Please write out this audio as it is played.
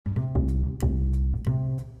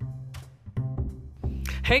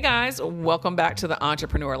Hey guys, welcome back to the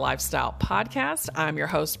Entrepreneur Lifestyle Podcast. I'm your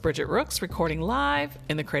host, Bridget Rooks, recording live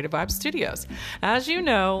in the Creative Vibe Studios. As you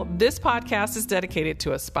know, this podcast is dedicated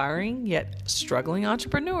to aspiring yet struggling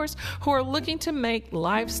entrepreneurs who are looking to make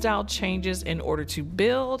lifestyle changes in order to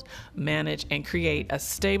build, manage, and create a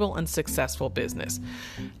stable and successful business.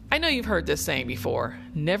 I know you've heard this saying before,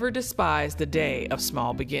 never despise the day of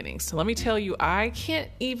small beginnings. So let me tell you, I can't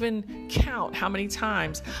even count how many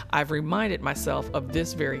times I've reminded myself of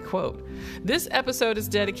this very quote. This episode is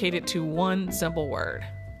dedicated to one simple word.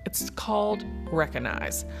 It's called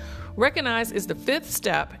recognize. Recognize is the fifth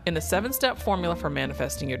step in the 7-step formula for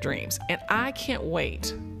manifesting your dreams. And I can't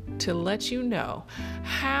wait to let you know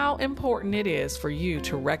how important it is for you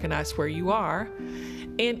to recognize where you are.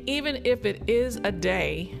 And even if it is a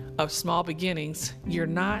day of small beginnings, you're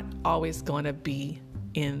not always going to be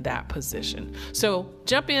in that position. So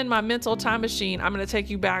jump in my mental time machine. I'm going to take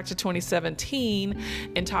you back to 2017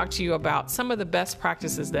 and talk to you about some of the best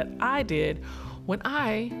practices that I did when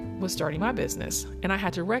I was starting my business. And I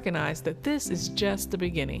had to recognize that this is just the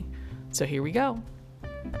beginning. So here we go.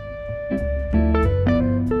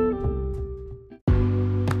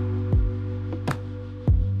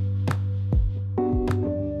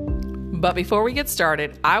 But before we get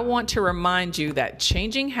started, I want to remind you that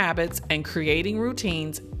changing habits and creating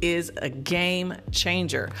routines is a game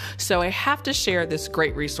changer. So I have to share this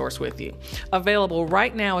great resource with you. Available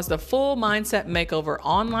right now is the full Mindset Makeover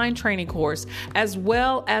online training course, as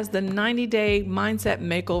well as the 90-day Mindset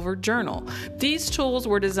Makeover journal. These tools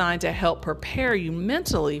were designed to help prepare you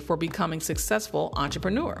mentally for becoming a successful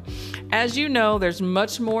entrepreneur. As you know, there's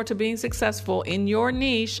much more to being successful in your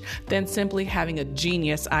niche than simply having a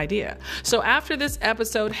genius idea. So after this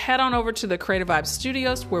episode, head on over to the Creative Vibe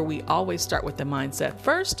Studios, where we always start with the mindset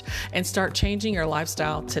first and start changing your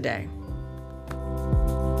lifestyle today.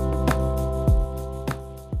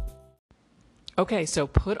 Okay, so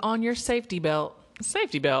put on your safety belt.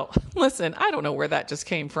 Listen, I don't know where that just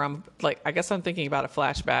came from. I guess I'm thinking about a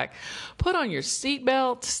flashback. Put on your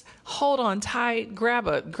seatbelts, hold on tight,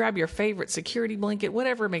 grab your favorite security blanket,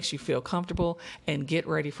 whatever makes you feel comfortable, and get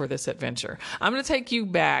ready for this adventure. I'm going to take you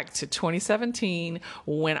back to 2017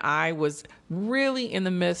 when I was really in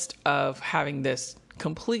the midst of having this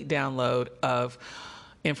complete download of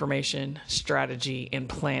information, strategy, and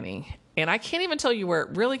planning. And I can't even tell you where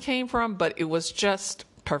it really came from, but it was just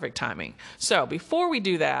perfect timing. So before we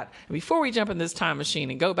do that, before we jump in this time machine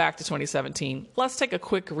and go back to 2017, let's take a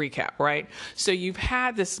quick recap, right? So you've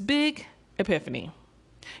had this big epiphany.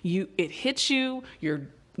 It hits you, you're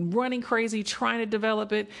running crazy, trying to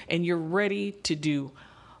develop it, and you're ready to do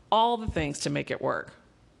all the things to make it work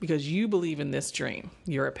because you believe in this dream.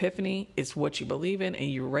 Your epiphany is what you believe in,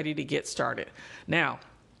 and you're ready to get started. Now,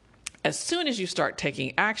 as soon as you start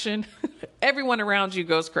taking action, everyone around you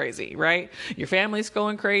goes crazy, right? Your family's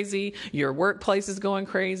going crazy. Your workplace is going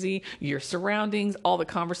crazy. Your surroundings, all the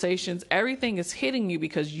conversations, everything is hitting you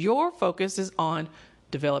because your focus is on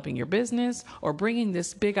developing your business or bringing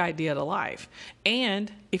this big idea to life.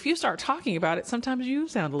 And if you start talking about it, sometimes you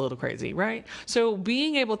sound a little crazy, right? So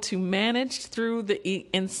being able to manage through the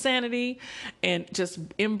insanity and just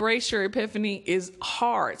embrace your epiphany is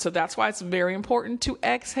hard. So that's why it's very important to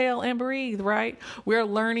exhale and breathe, right? We're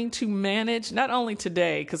learning to manage, not only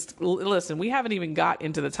today, because listen, we haven't even got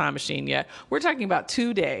into the time machine yet. We're talking about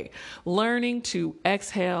today. Learning to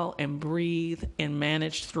exhale and breathe and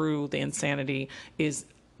manage through the insanity is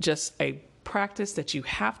just a practice that you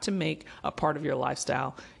have to make a part of your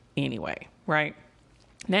lifestyle anyway, right?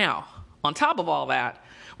 Now, on top of all that,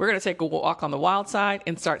 we're going to take a walk on the wild side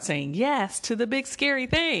and start saying yes to the big scary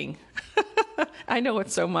thing. I know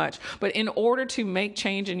it's so much, but in order to make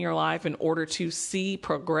change in your life, in order to see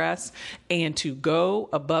progress and to go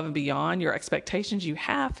above and beyond your expectations, you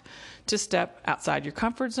have to step outside your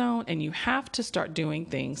comfort zone and you have to start doing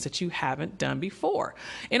things that you haven't done before.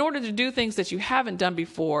 In order to do things that you haven't done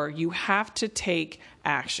before, you have to take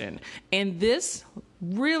action. And this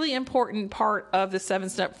really important part of the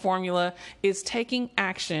 7-step formula is taking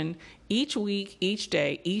action each week, each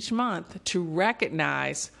day, each month to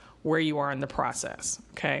recognize where you are in the process.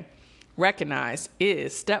 Okay. Recognize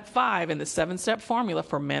is step 5 in the 7-step formula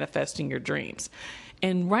for manifesting your dreams.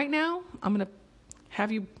 And right now, I'm going to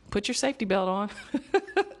have you put your safety belt on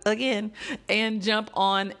again and jump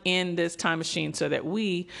on in this time machine so that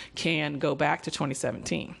we can go back to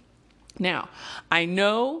 2017. Now, I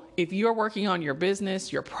know if you're working on your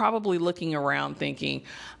business, you're probably looking around thinking,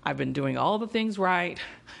 I've been doing all the things right.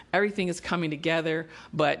 Everything is coming together,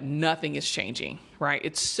 but nothing is changing, right?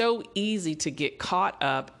 It's so easy to get caught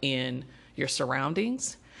up in your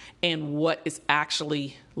surroundings and what is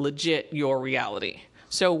actually legit your reality.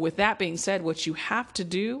 So with that being said, what you have to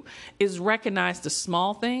do is recognize the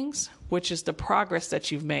small things, which is the progress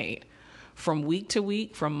that you've made from week to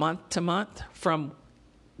week, from month to month, from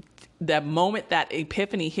the moment that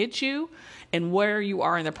epiphany hit you and where you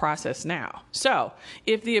are in the process now. So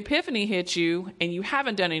if the epiphany hits you and you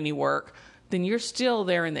haven't done any work, then you're still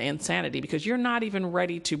there in the insanity because you're not even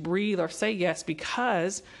ready to breathe or say yes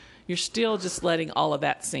because you're still just letting all of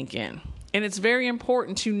that sink in. And it's very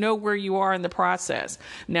important to know where you are in the process.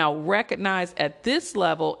 Now, recognize at this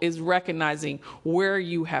level is recognizing where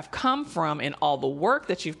you have come from and all the work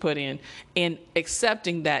that you've put in and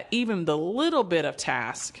accepting that even the little bit of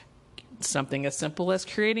task, something as simple as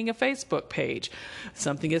creating a Facebook page,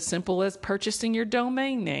 something as simple as purchasing your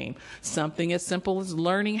domain name, something as simple as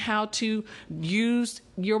learning how to use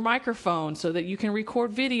your microphone so that you can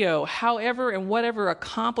record video, however and whatever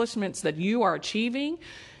accomplishments that you are achieving,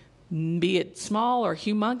 be it small or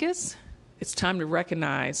humongous, it's time to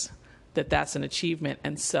recognize that that's an achievement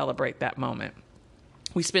and celebrate that moment.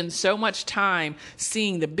 We spend so much time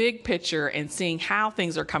seeing the big picture and seeing how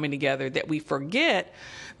things are coming together that we forget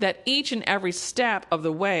that each and every step of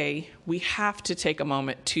the way, we have to take a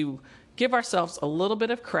moment to give ourselves a little bit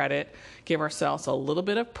of credit, give ourselves a little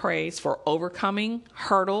bit of praise for overcoming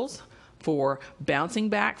hurdles, for bouncing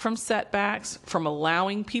back from setbacks, from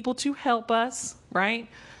allowing people to help us, right?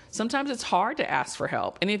 Sometimes it's hard to ask for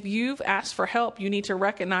help. And if you've asked for help, you need to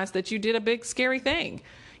recognize that you did a big, scary thing.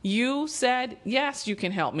 You said, yes, you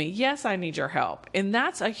can help me. Yes, I need your help. And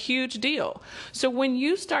that's a huge deal. So when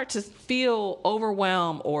you start to feel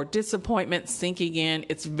overwhelmed or disappointment sinking in,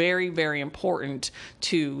 it's very, very important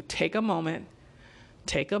to take a moment,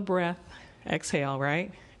 take a breath, exhale,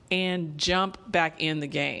 right? And jump back in the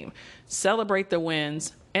game. Celebrate the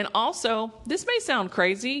wins. And also, this may sound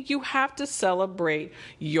crazy, you have to celebrate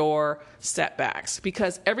your setbacks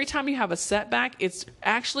because every time you have a setback, it's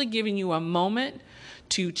actually giving you a moment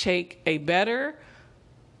to take a better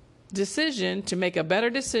decision, to make a better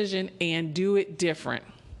decision and do it different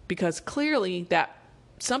because clearly that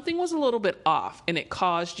something was a little bit off and it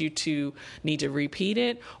caused you to need to repeat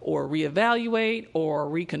it or reevaluate or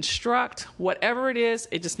reconstruct. Whatever it is,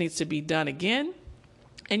 it just needs to be done again.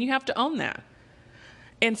 And you have to own that.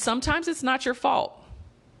 And sometimes it's not your fault,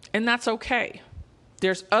 and that's okay.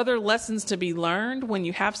 There's other lessons to be learned when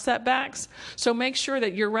you have setbacks. So make sure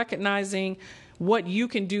that you're recognizing what you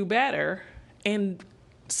can do better and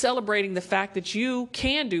celebrating the fact that you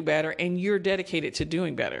can do better and you're dedicated to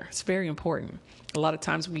doing better. It's very important. A lot of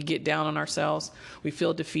times we get down on ourselves. We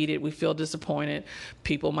feel defeated. We feel disappointed.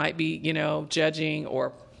 People might be, judging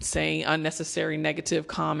or saying unnecessary negative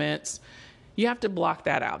comments. You have to block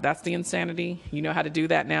that out. That's the insanity. You know how to do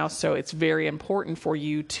that now. So it's very important for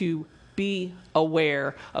you to be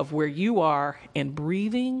aware of where you are and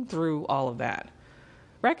breathing through all of that.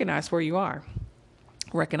 Recognize where you are.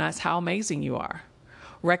 Recognize how amazing you are.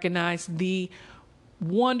 Recognize the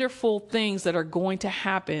wonderful things that are going to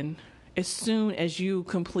happen as soon as you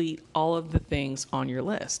complete all of the things on your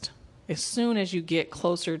list. As soon as you get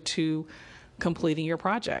closer to completing your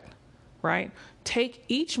project, right? Take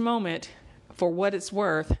each moment for what it's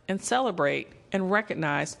worth and celebrate and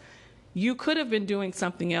recognize you could have been doing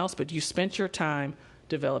something else, but you spent your time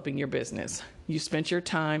developing your business. You spent your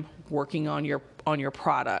time working on your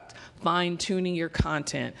product, fine-tuning your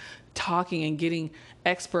content, talking and getting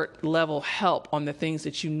expert level help on the things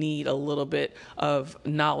that you need a little bit of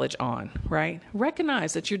knowledge on, right?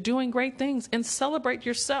 Recognize that you're doing great things and celebrate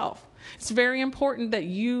yourself. It's very important that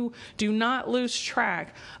you do not lose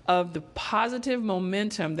track of the positive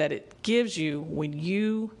momentum that it gives you when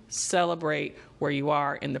you celebrate where you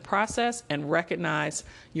are in the process and recognize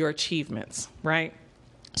your achievements, right?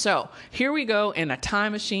 So here we go in a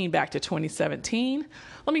time machine back to 2017.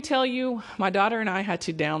 Let me tell you, my daughter and I had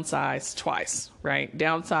to downsize twice, right?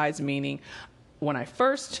 Downsize meaning when I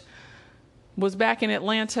first was back in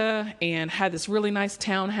Atlanta and had this really nice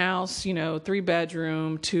townhouse,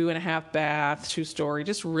 3-bedroom, 2.5 bath, 2-story,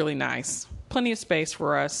 just really nice. Plenty of space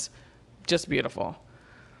for us, just beautiful.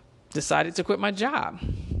 Decided to quit my job.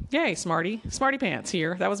 Yay, smarty pants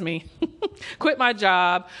here. That was me. Quit my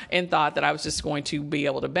job and thought that I was just going to be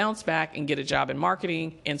able to bounce back and get a job in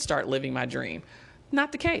marketing and start living my dream.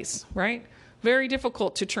 Not the case, right? Very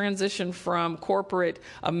difficult to transition from corporate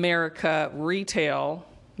America retail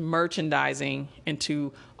merchandising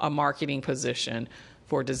into a marketing position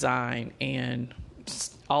for design and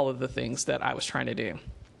all of the things that I was trying to do.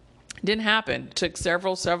 Didn't happen. Took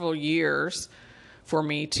several years for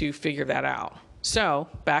me to figure that out. So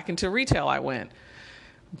back into retail I went.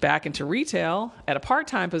 Back into retail at a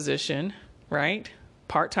part-time position, right?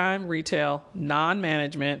 Part-time retail,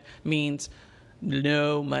 non-management means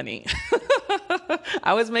no money.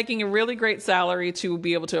 I was making a really great salary to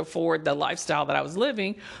be able to afford the lifestyle that I was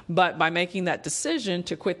living. But by making that decision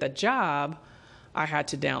to quit the job, I had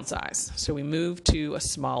to downsize. So we moved to a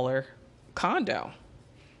smaller condo.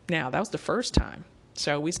 Now, that was the first time.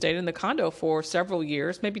 So we stayed in the condo for several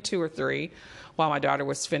years, maybe 2 or 3, while my daughter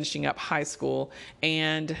was finishing up high school,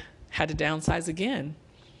 and had to downsize again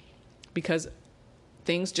because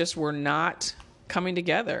things just were not coming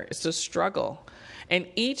together. It's a struggle. And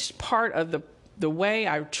each part of the way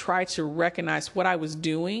I tried to recognize what I was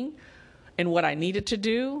doing and what I needed to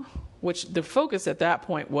do, which the focus at that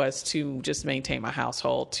point was to just maintain my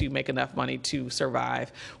household, to make enough money to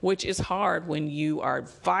survive, which is hard when you are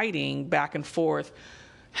fighting back and forth.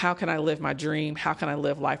 How can I live my dream? How can I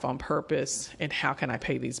live life on purpose? And how can I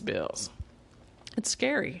pay these bills? It's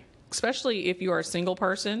scary, especially if you are a single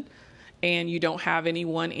person and you don't have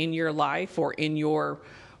anyone in your life or in your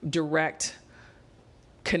direct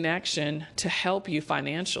connection to help you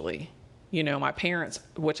financially. You know, my parents,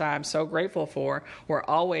 which I'm so grateful for, were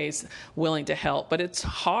always willing to help, but it's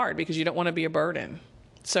hard because you don't want to be a burden.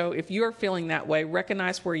 So if you're feeling that way,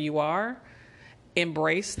 recognize where you are,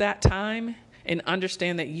 embrace that time, and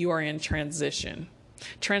understand that you are in transition.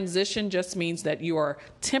 Transition just means that you are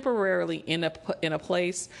temporarily in a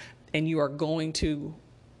place and you are going to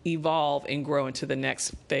evolve and grow into the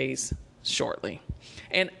next phase shortly.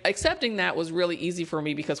 And accepting that was really easy for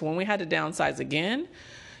me because when we had to downsize again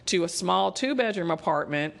to a small 2-bedroom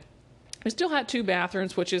apartment, we still had 2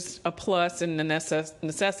 bathrooms, which is a plus and a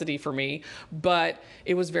necessity for me, but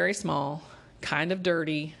it was very small, kind of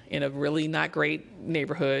dirty, in a really not great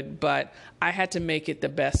neighborhood, but I had to make it the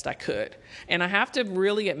best I could. And I have to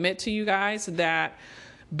really admit to you guys that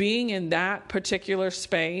being in that particular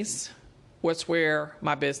space was where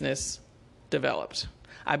my business developed.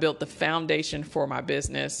 I built the foundation for my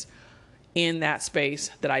business in that space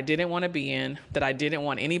that I didn't want to be in, that I didn't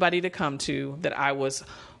want anybody to come to, that I was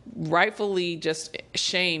rightfully just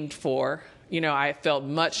shamed for. You know, I felt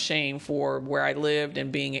much shame for where I lived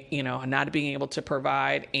and being, you know, not being able to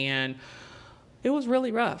provide. And it was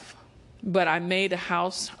really rough. But I made a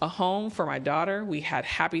house a home for my daughter. We had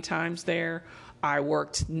happy times there. I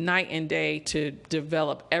worked night and day to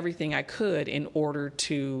develop everything I could in order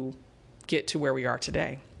to get to where we are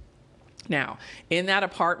today. Now, in that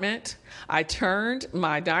apartment, I turned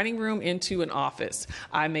my dining room into an office.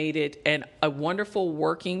 I made it a wonderful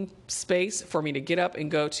working space for me to get up and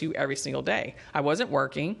go to every single day. I wasn't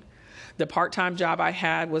working. The part-time job I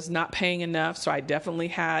had was not paying enough, so I definitely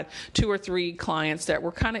had 2 or 3 clients that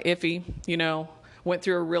were kind of iffy, you know, went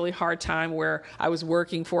through a really hard time where I was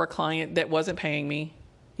working for a client that wasn't paying me.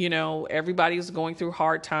 You know, everybody was going through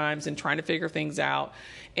hard times and trying to figure things out,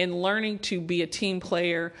 and learning to be a team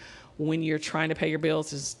player when you're trying to pay your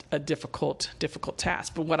bills is a difficult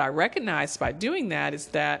task. But what I recognized by doing that is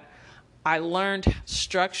that I learned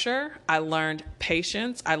structure, I learned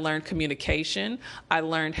patience, I learned communication, I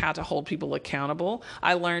learned how to hold people accountable,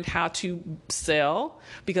 I learned how to sell,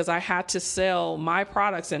 because I had to sell my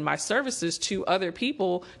products and my services to other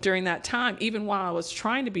people during that time, even while I was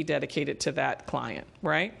trying to be dedicated to that client,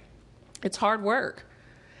 right? It's hard work.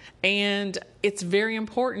 And it's very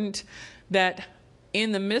important that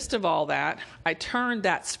in the midst of all that, I turned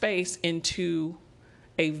that space into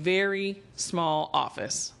a very small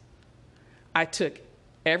office. I took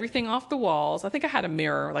everything off the walls. I think I had a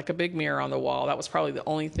mirror, like a big mirror on the wall. That was probably the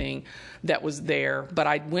only thing that was there. But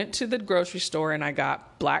I went to the grocery store and I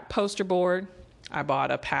got black poster board. I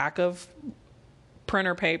bought a pack of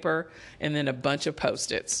printer paper and then a bunch of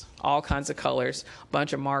Post-its, all kinds of colors, a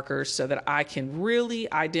bunch of markers so that I can really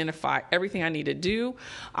identify everything I need to do.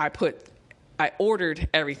 I ordered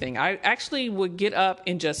everything. I actually would get up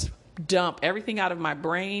and just dump everything out of my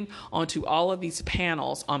brain onto all of these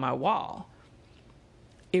panels on my wall.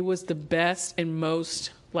 It was the best and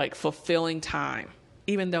most fulfilling time,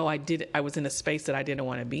 even though I was in a space that I didn't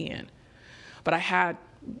want to be in. But I had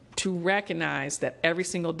to recognize that every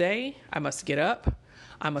single day I must get up,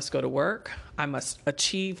 I must go to work, I must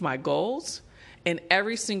achieve my goals. And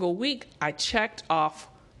every single week I checked off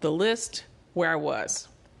the list where I was.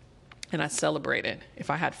 And I celebrated. If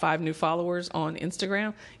I had 5 new followers on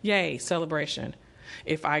Instagram, yay, celebration.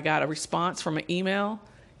 If I got a response from an email,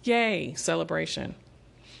 yay, celebration.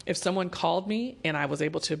 If someone called me and I was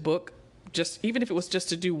able to book, even if it was just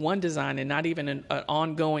to do one design and not even an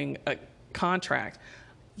ongoing contract,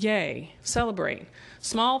 yay, celebrate.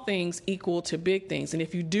 Small things equal to big things. And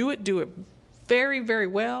if you do it very, very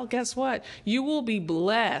well, guess what? You will be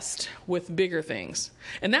blessed with bigger things.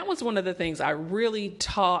 And that was one of the things I really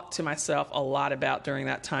talked to myself a lot about during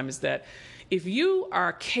that time, is that if you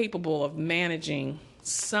are capable of managing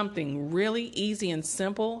something really easy and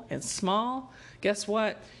simple and small, guess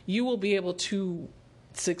what? You will be able to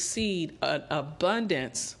succeed in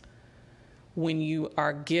abundance when you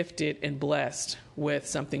are gifted and blessed with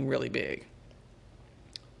something really big.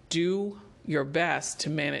 Do your best to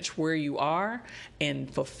manage where you are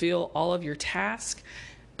and fulfill all of your tasks.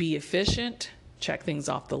 Be efficient, check things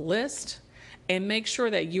off the list, and make sure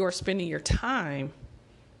that you are spending your time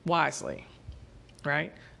wisely,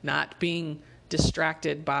 right? Not being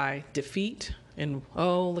distracted by defeat and,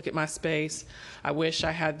 oh, look at my space. I wish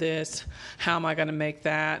I had this. How am I going to make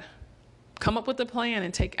that? Come up with a plan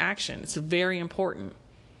and take action. It's very important.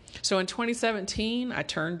 So in 2017, I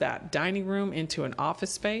turned that dining room into an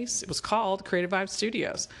office space. It was called Creative Vibe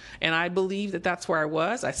Studios. And I believe that that's where I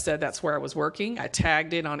was. I said that's where I was working. I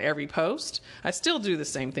tagged it on every post. I still do the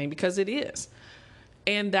same thing because it is.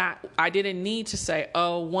 And that I didn't need to say,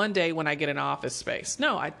 oh, one day when I get an office space.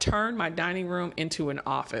 No, I turned my dining room into an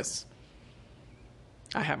office.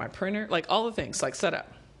 I had my printer, like all the things, like set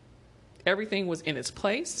up. Everything was in its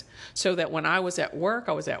place so that when I was at work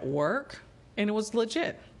and it was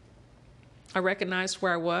legit. I recognized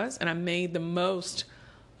where I was and I made the most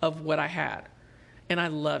of what I had. And I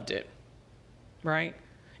loved it, right?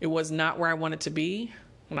 It was not where I wanted to be.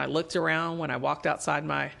 When I looked around, when I walked outside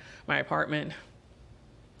my apartment,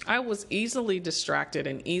 I was easily distracted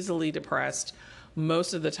and easily depressed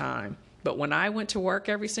most of the time. But when I went to work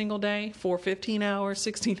every single day for 15 hours,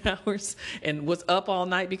 16 hours, and was up all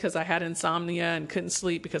night because I had insomnia and couldn't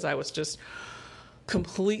sleep because I was just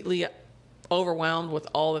completely overwhelmed with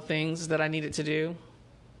all the things that I needed to do,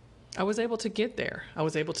 I was able to get there. I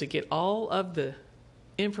was able to get all of the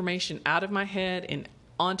information out of my head and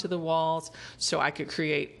onto the walls so I could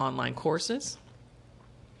create online courses.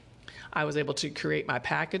 I was able to create my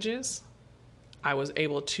packages. I was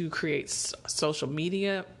able to create social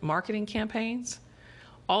media marketing campaigns.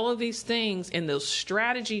 All of these things and the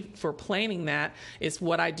strategy for planning that is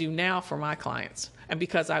what I do now for my clients. And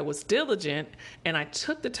because I was diligent and I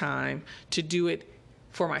took the time to do it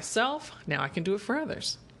for myself, now I can do it for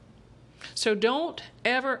others. So don't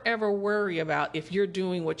ever, ever worry about if you're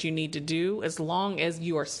doing what you need to do, as long as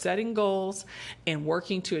you are setting goals and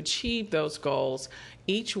working to achieve those goals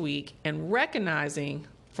each week and recognizing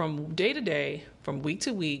from day to day, from week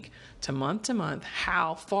to month,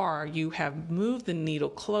 how far you have moved the needle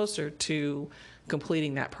closer to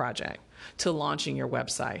completing that project, to launching your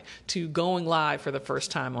website, to going live for the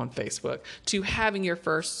first time on Facebook, to having your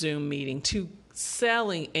first Zoom meeting, to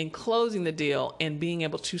selling and closing the deal and being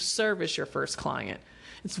able to service your first client.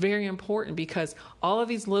 It's very important because all of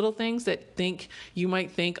these little things that you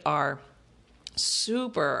might think are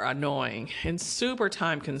super annoying and super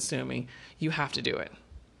time consuming, you have to do it.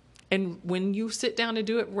 And when you sit down to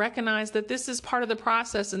do it, recognize that this is part of the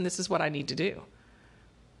process and this is what I need to do,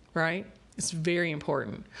 right? It's very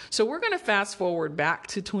important. So we're going to fast forward back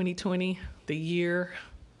to 2020, the year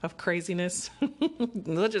of craziness.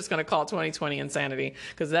 We're just going to call 2020 insanity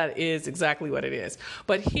because that is exactly what it is.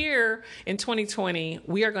 But here in 2020,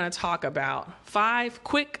 we are going to talk about 5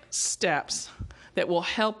 quick steps that will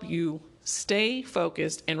help you stay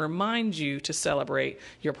focused and remind you to celebrate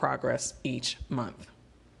your progress each month.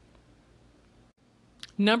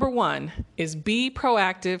 Number 1 is be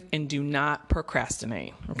proactive and do not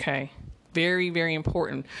procrastinate, okay? Very, very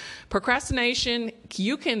important. Procrastination,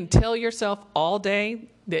 you can tell yourself all day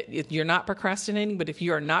that you're not procrastinating, but if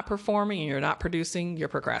you are not performing and you're not producing, you're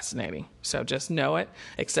procrastinating. So just know it,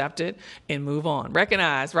 accept it, and move on.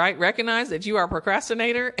 Recognize, right? Recognize that you are a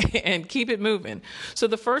procrastinator and keep it moving. So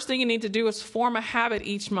the first thing you need to do is form a habit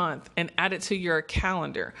each month and add it to your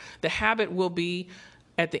calendar. The habit will be,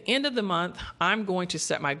 at the end of the month, I'm going to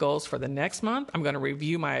set my goals for the next month. I'm going to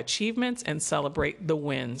review my achievements and celebrate the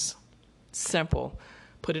wins. Simple.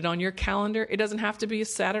 Put it on your calendar. It doesn't have to be a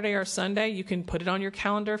Saturday or Sunday. You can put it on your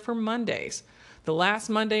calendar for Mondays. The last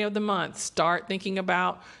Monday of the month, start thinking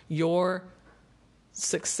about your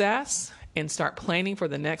success and start planning for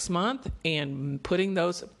the next month and putting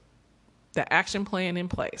the action plan in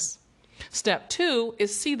place. Step 2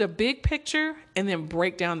 is see the big picture and then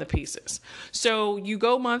break down the pieces. So you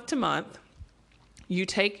go month to month. You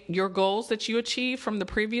take your goals that you achieved from the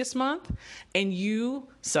previous month and you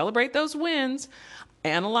celebrate those wins,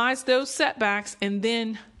 analyze those setbacks, and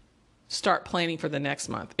then start planning for the next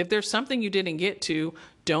month. If there's something you didn't get to,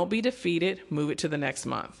 don't be defeated. Move it to the next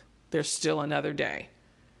month. There's still another day.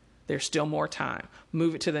 There's still more time.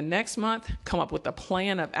 Move it to the next month, come up with a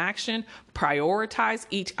plan of action, prioritize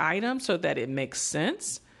each item so that it makes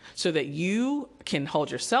sense, so that you can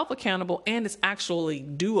hold yourself accountable and it's actually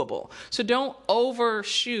doable. So don't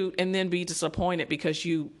overshoot and then be disappointed because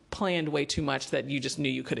you planned way too much that you just knew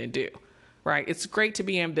you couldn't do, right? It's great to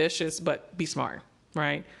be ambitious, but be smart,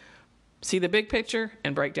 right? See the big picture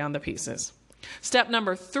and break down the pieces. Step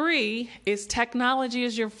number 3 is technology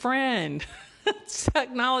is your friend.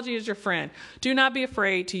 Technology is your friend. Do not be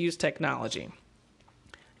afraid to use technology.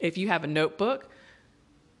 If you have a notebook,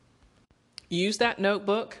 use that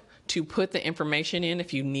notebook to put the information in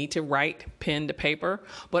if you need to write pen to paper,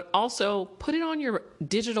 but also put it on your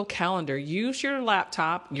digital calendar. Use your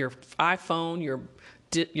laptop, your iPhone,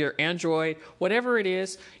 your Android, whatever it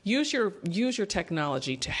is. Use your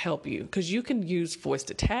technology to help you, because you can use voice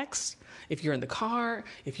to text. If you're in the car,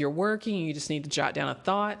 if you're working, you just need to jot down a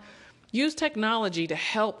thought. Use technology to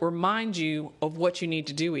help remind you of what you need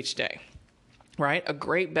to do each day, right? A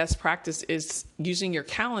great best practice is using your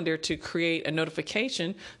calendar to create a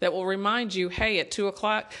notification that will remind you, hey, at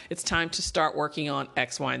 2:00, it's time to start working on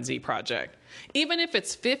X, Y, and Z project. Even if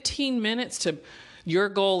it's 15 minutes your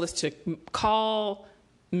goal is to call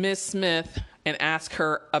Ms. Smith and ask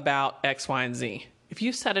her about X, Y, and Z. If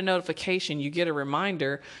you set a notification, you get a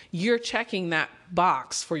reminder, you're checking that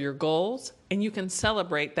box for your goals, and you can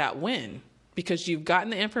celebrate that win because you've gotten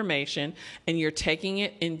the information and you're taking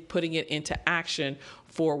it and putting it into action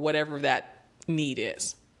for whatever that need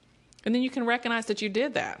is. And then you can recognize that you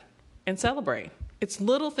did that and celebrate. It's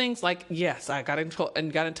little things like, yes, I got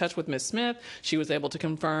in touch with Ms. Smith. She was able to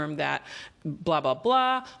confirm that blah, blah,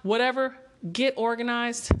 blah, whatever. Get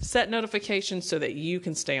organized, set notifications so that you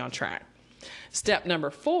can stay on track. Step number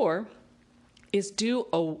 4 is do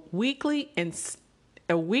a weekly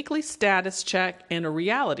status check and a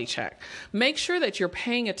reality check. Make sure that you're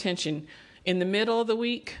paying attention in the middle of the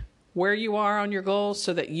week where you are on your goals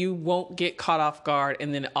so that you won't get caught off guard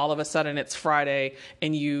and then all of a sudden it's Friday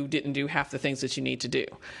and you didn't do half the things that you need to do.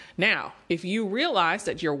 Now, if you realize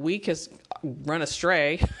that your week has run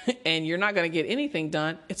astray and you're not going to get anything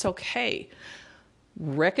done, it's okay.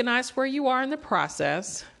 Recognize where you are in the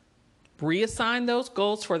process, reassign those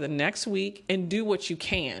goals for the next week, and do what you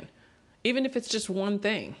can. Even if it's just one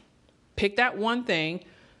thing, pick that one thing,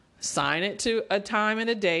 assign it to a time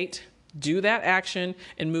and a date, do that action,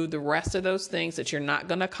 and move the rest of those things that you're not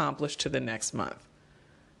going to accomplish to the next month.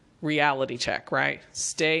 Reality check, right?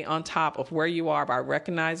 Stay on top of where you are by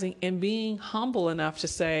recognizing and being humble enough to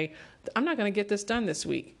say, I'm not going to get this done this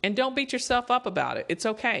week. And don't beat yourself up about it. It's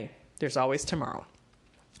okay. There's always tomorrow.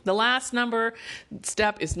 The last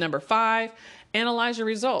step is number 5, analyze your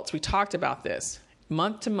results. We talked about this.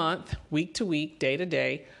 Month to month, week to week, day to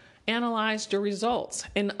day, analyze your results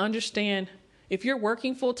and understand if you're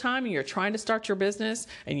working full time and you're trying to start your business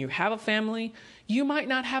and you have a family, you might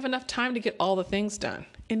not have enough time to get all the things done.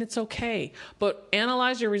 And it's okay. But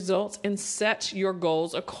analyze your results and set your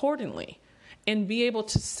goals accordingly and be able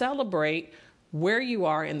to celebrate where you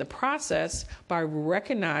are in the process by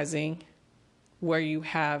recognizing where you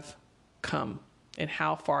have come and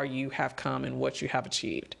how far you have come and what you have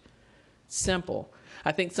achieved. Simple.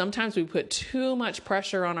 I think sometimes we put too much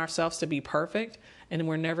pressure on ourselves to be perfect, and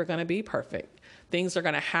we're never going to be perfect. Things are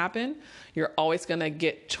going to happen. You're always going to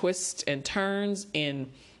get twists and turns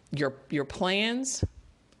in your plans,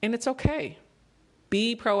 and it's okay.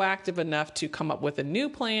 Be proactive enough to come up with a new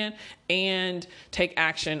plan and take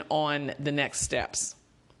action on the next steps.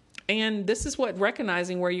 And this is what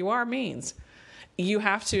recognizing where you are means. You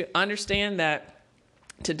have to understand that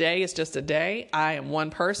today is just a day. I am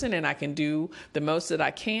one person and I can do the most that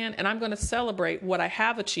I can. And I'm going to celebrate what I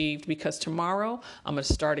have achieved because tomorrow I'm going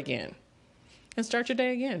to start again. And start your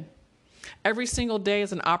day again. Every single day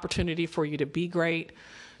is an opportunity for you to be great,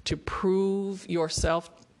 to prove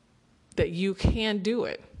yourself that you can do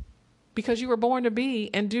it because you were born to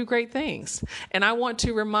be and do great things. And I want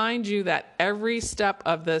to remind you that every step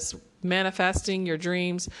of this manifesting your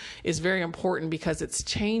dreams is very important because it's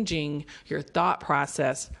changing your thought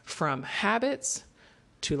process from habits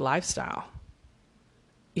to lifestyle.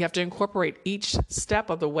 You have to incorporate each step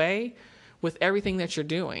of the way with everything that you're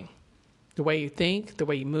doing. The way you think, the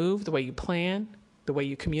way you move, the way you plan, the way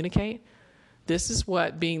you communicate. This is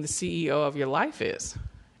what being the CEO of your life is.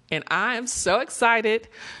 And I am so excited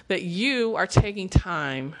that you are taking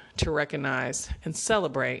time to recognize and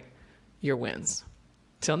celebrate your wins.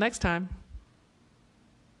 Till next time.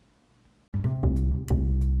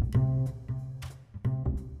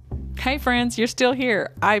 Hey friends, you're still here.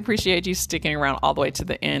 I appreciate you sticking around all the way to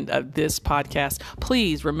the end of this podcast.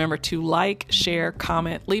 Please remember to like, share,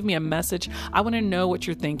 comment, leave me a message. I want to know what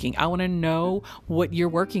you're thinking. I want to know what you're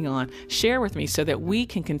working on. Share with me so that we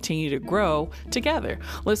can continue to grow together.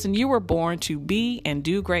 Listen, you were born to be and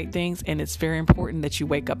do great things, and it's very important that you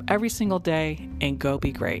wake up every single day and go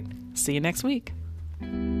be great. See you next week.